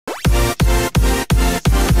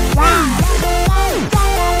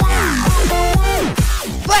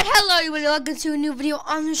welcome to a new video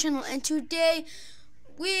on the channel, and today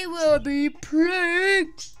we will be playing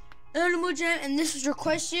Animal Jam, and this was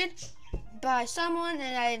requested by someone,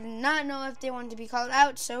 and I did not know if they wanted to be called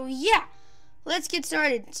out, so yeah, let's get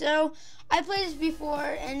started. So, I played this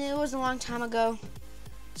before, and it was a long time ago,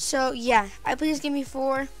 so yeah, I played this game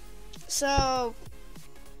before, so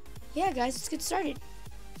yeah guys, let's get started.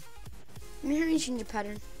 Let me hurry and change the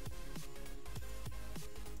pattern.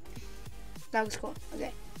 That was cool.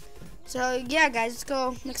 Okay. So yeah guys, let's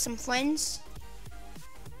go make some friends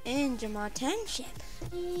in Jamal Township.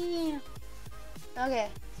 Yeah. Okay.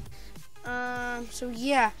 So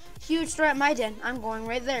yeah, huge store at my den. I'm going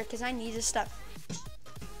right there because I need this stuff.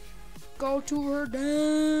 Go to her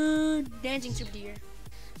den. Dancing super deer.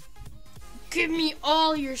 Give me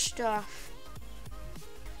all your stuff.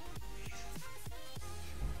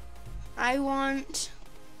 I want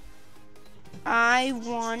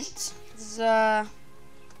the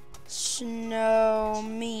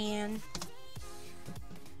snowman.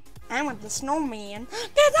 I want the snowman.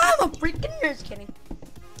 Cause I'm a freaking nerd. Kidding.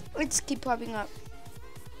 Let's keep popping up.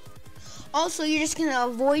 Also, you're just gonna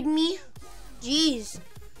avoid me? Jeez.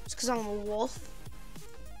 It's cause I'm a wolf.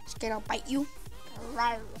 Scared I'll bite you.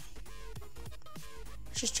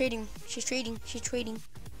 She's trading. She's trading. She's trading.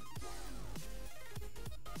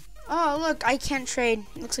 Oh, look, I can't trade.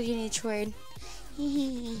 Looks like you need to trade.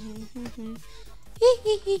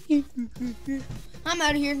 I'm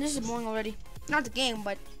out of here. This is boring already. Not the game,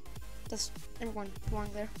 but that's everyone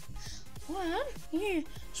boring there. What? Yeah.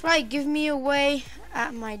 That's right. Give me away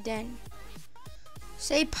at my den.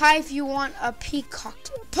 Say pie if you want a peacock.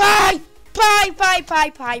 Pie! Pie! Pie! Pie!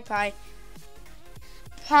 Pie! Pie!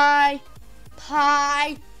 Pie!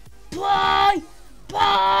 Pie! Pie!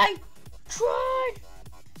 Pie! Try!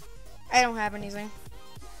 I don't have anything.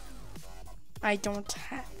 I don't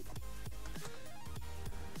have.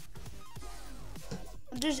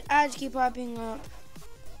 Just ads keep popping up.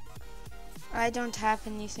 I don't have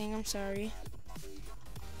anything. I'm sorry.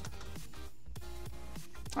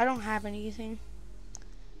 I don't have anything.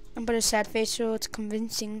 I'm put a sad face so it's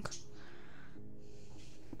convincing.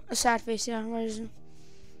 A sad face, yeah. Where is it?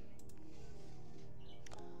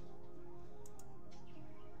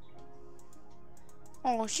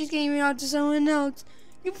 Oh, she's getting me out to someone else.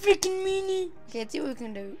 You freaking meanie. Okay, let's see what we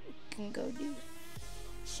can do. We can go do.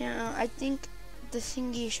 So, I think the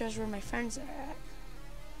thingy shows where my friends are at.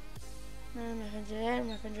 My friends are there,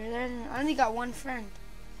 my friends are there. I only got one friend.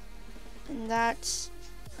 And that's,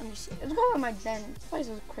 let me see. Let's go to my den. This place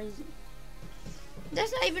is crazy.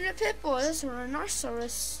 That's not even a pit bull. That's a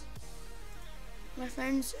rhinoceros. My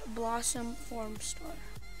friend's Blossom Form Store.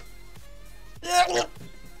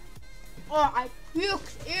 Oh, I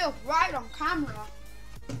puked. Ew, right on camera.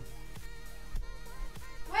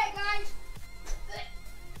 Wait, guys.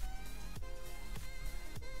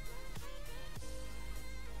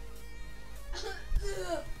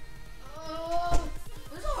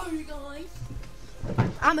 Sorry, guys.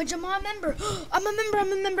 I'm a Jamal member. I'm a member.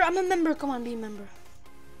 I'm a member. I'm a member. Come on, be a member.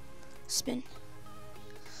 Spin.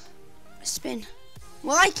 Spin.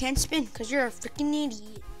 Well, I can't spin because you're a freaking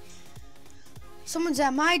idiot. Someone's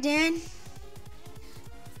at my den.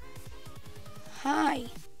 Hi.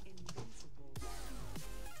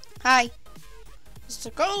 Hi. Is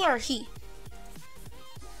it a girl or a he?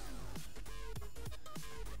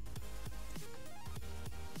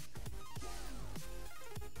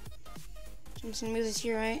 So I'm just gonna move this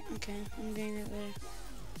here, right? Okay, I'm doing it there.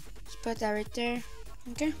 Just put that right there.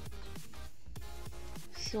 Okay.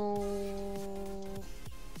 So,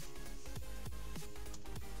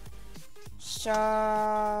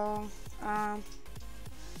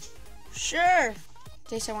 sure.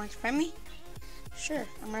 They say want to friend me? Sure.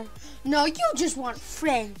 I'm ready. No, you just want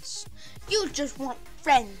friends. You just want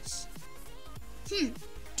friends. Do you?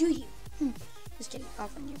 Just kidding. I'll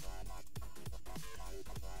friend you.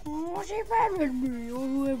 Oh, she friended me, or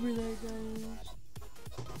whoever that guy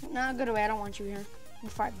is. No, go away. I don't want you here.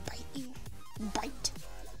 Before I bite you. Bite.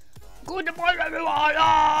 Goodbye, everyone.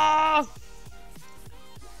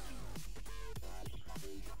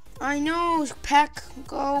 I know, Peck.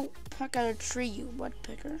 Go peck at a tree, you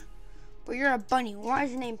woodpecker. But you're a bunny. Why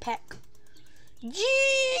is your name Peck? Jeez!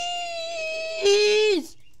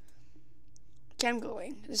 Okay, I'm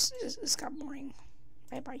going. This got boring.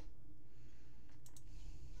 Bye-bye.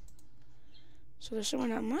 So there's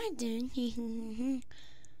someone at my den.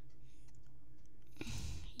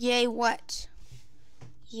 Yay, what?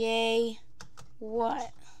 Yay,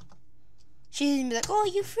 what? She's gonna be like, oh,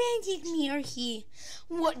 you friended me, or he.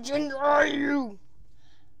 What gender are you?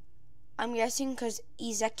 I'm guessing because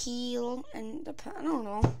Ezekiel and the, I don't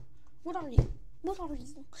know. What are you? What are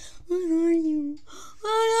you? What are you? What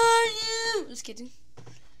are you? Just kidding.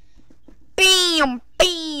 Bam,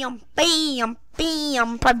 bam, bam,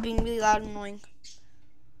 bam. Probably being really loud and annoying.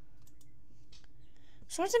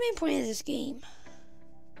 So what's the main point of this game?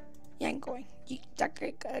 Yeah, I'm going. That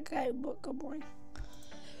guy got boring.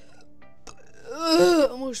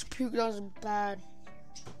 Almost puked. That was bad.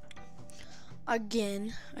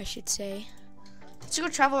 Again, I should say. Let's go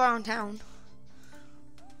travel around town.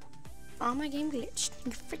 Oh, my game glitched.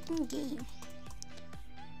 Your freaking game.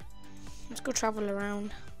 Let's go travel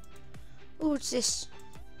around. Oh, what's this?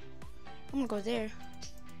 I'm gonna go there.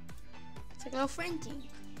 It's like a little friend thing.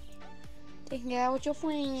 Taking it out with your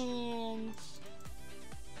friends.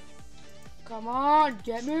 Come on,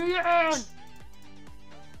 get me in!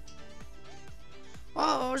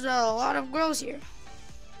 Oh, there's a lot of girls here.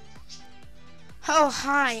 Oh,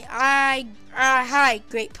 hi. Hi,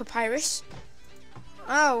 Great Papyrus.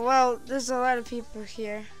 Oh, well, there's a lot of people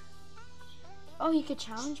here. Oh, you could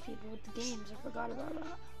challenge people with the games. I forgot about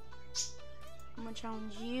that. I'm gonna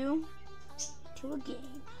challenge you to a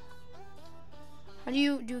game. How do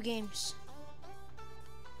you do games?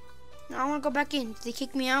 Now I wanna go back in. Did they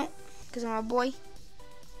kick me out? Because I'm a boy?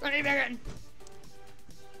 Let me back in.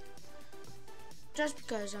 Just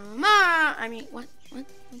because I'm what?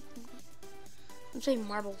 I'm saying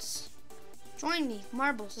marbles. Join me,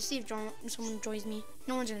 marbles. Let's see if someone joins me.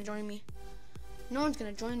 No one's gonna join me. No one's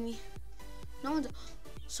gonna join me.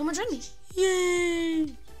 Someone join me.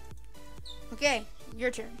 Yay! Okay,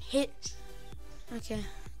 your turn. Hit. Okay.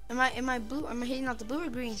 Am I blue? Am I hitting out the blue or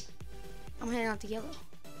green? I'm hitting out the yellow.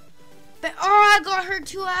 But I got her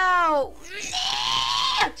 2 out.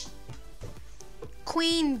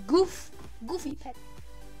 Queen Goofy Pet.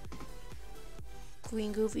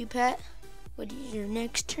 Queen Goofy Pet. What is your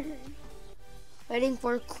next turn? Waiting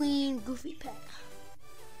for Queen Goofy Pet.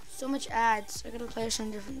 So much ads. I gotta play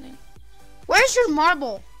some different thing. Where's your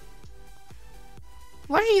marble?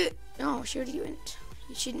 What are you? No, she already went.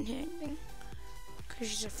 She didn't hit anything. Because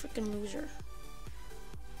she's a freaking loser.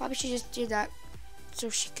 Probably she just did that so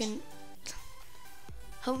she can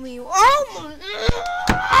help me. Oh my!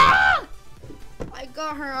 I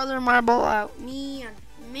got her other marble out.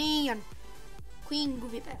 Man. Queen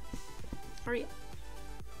Goofy Pet. Hurry up.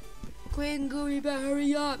 Queen Goofy Pet,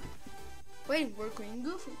 hurry up. Waiting for Queen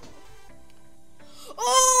Goofy Pet.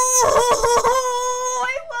 Oh! I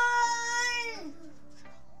won!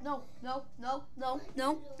 No.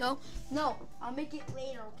 I'll make it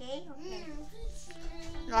later, okay? Okay.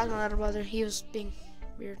 No, that's my little brother. He was being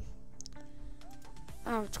weird.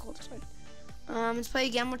 Oh, it's cold outside. Let's play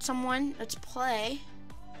again with someone. Let's play.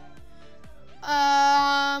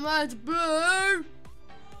 Let's play.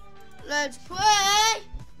 Let's play.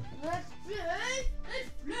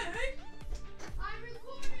 I'm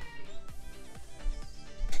recording.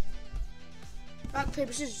 Rock,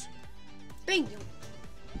 paper, scissors. Bingo.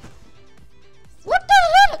 What the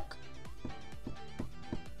heck?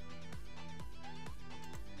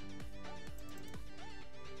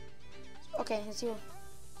 Okay, let's see.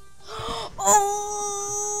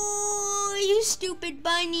 Oh, you stupid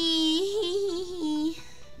bunny.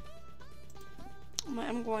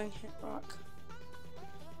 I'm going to hit rock.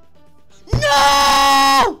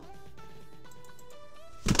 No!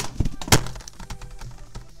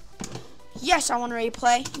 Yes, I want to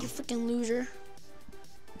replay. You freaking loser.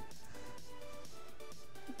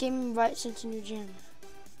 Game invite since a new gym.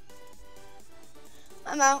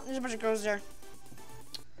 I'm out. There's a bunch of girls there.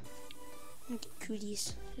 Look at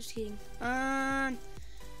cooties. Just kidding.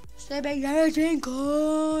 Stay back there,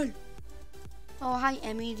 good. Oh, hi,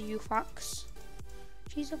 Emmy, the you fox.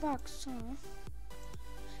 She's a fox. Aww.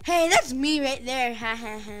 Hey, that's me right there. Ha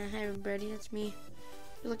ha ha. Hi, everybody. That's me.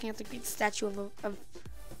 You're looking at the great statue of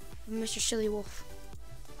Mr. Silly Wolf.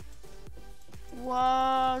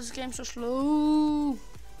 Wow, this game's so slow.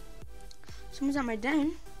 Someone's at my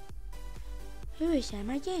den. Who is at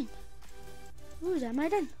my den? Who's at my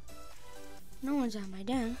den? No one's at my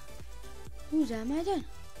den. Who's at my den?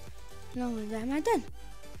 No one's at my den.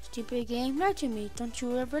 Stupid game, lie to me. Don't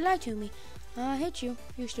you ever lie to me. I hate you,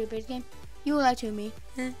 you stupid game. You lie to me.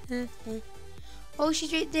 Oh,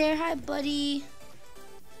 she's right there. Hi, buddy.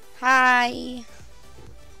 Hi.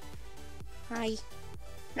 Hi.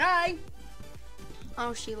 Hi.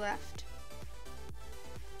 Oh, she left.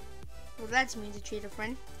 Well, that's mean to treat a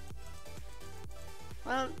friend.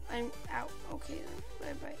 Well, I'm out. Okay, then.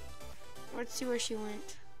 Bye-bye. Let's see where she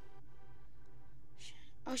went.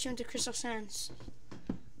 Oh, she went to Crystal Sands.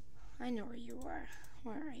 I know where you are.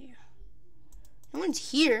 Where are you? No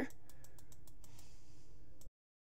one's here.